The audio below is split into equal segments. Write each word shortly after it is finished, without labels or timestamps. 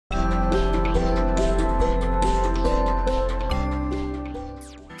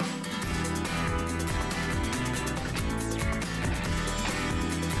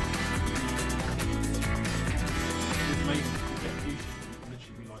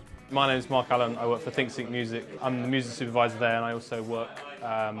My name is Mark Allen, I work for ThinkSync Music. I'm the music supervisor there, and I also work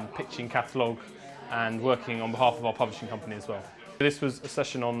pitching catalogue and working on behalf of our publishing company as well. This was a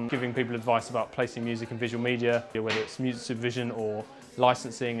session on giving people advice about placing music in visual media, whether it's music supervision or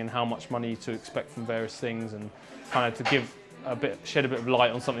licensing, and how much money to expect from various things, and kind of to shed a bit of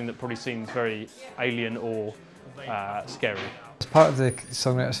light on something that probably seems very alien or scary. As part of the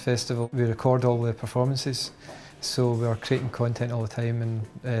Songwriters Festival, we record all the performances, so we are creating content all the time,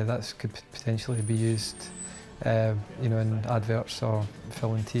 and that could potentially be used in adverts or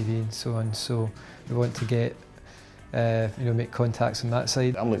film and TV and so on. So we want to get make contacts on that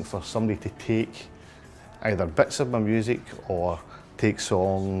side. I'm looking for somebody to take either bits of my music or take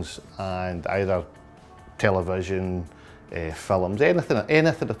songs and either television, films,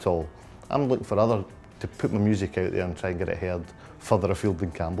 anything at all. I'm looking for to put my music out there and try and get it heard further afield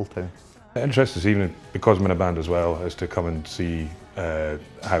than Campbeltown. Interest this evening, because I'm in a band as well, is to come and see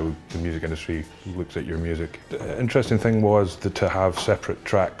how the music industry looks at your music. The interesting thing was to have separate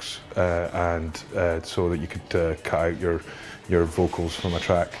tracks so that you could cut out your vocals from a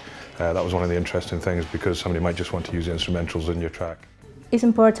track. That was one of the interesting things, because somebody might just want to use instrumentals in your track. It's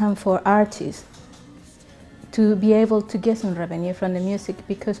important for artists to be able to get some revenue from the music,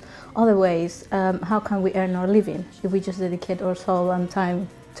 because otherwise, how can we earn our living if we just dedicate our soul and time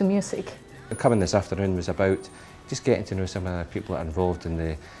to music? Coming this afternoon was about just getting to know some of the people that are involved in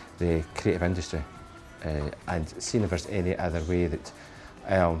the creative industry and seeing if there's any other way that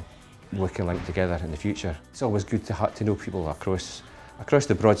we can link together in the future. It's always good to know people across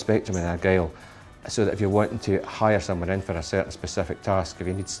the broad spectrum in Argyll, so that if you're wanting to hire someone in for a certain specific task, if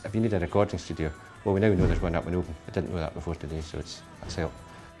you need a recording studio, well, we now know there's one up and open. I didn't know that before today, so that's helped.